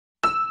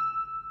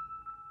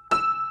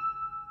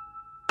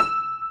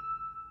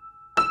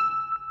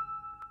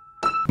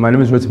My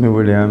name is Rotimi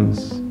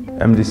Williams,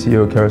 MD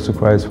CEO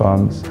Kereksuk Rice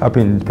Farms. Happy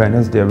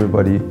Independence Day,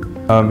 everybody.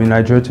 In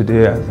Nigeria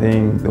today, I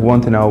think the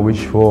one thing I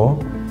wish for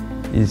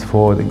is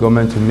for the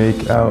government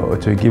to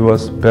to give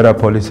us better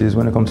policies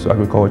when it comes to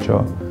agriculture,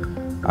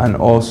 and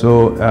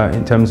also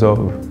in terms of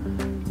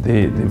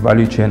the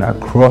value chain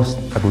across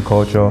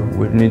agriculture.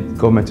 We need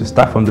government to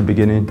start from the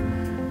beginning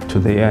to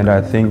the end.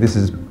 I think this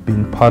has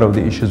been part of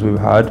the issues we've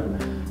had,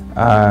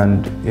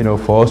 and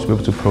for us to be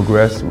able to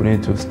progress, we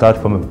need to start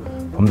from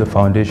the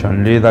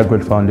foundation, lay that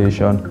great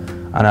foundation,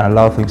 and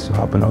allow things to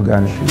happen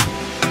organically.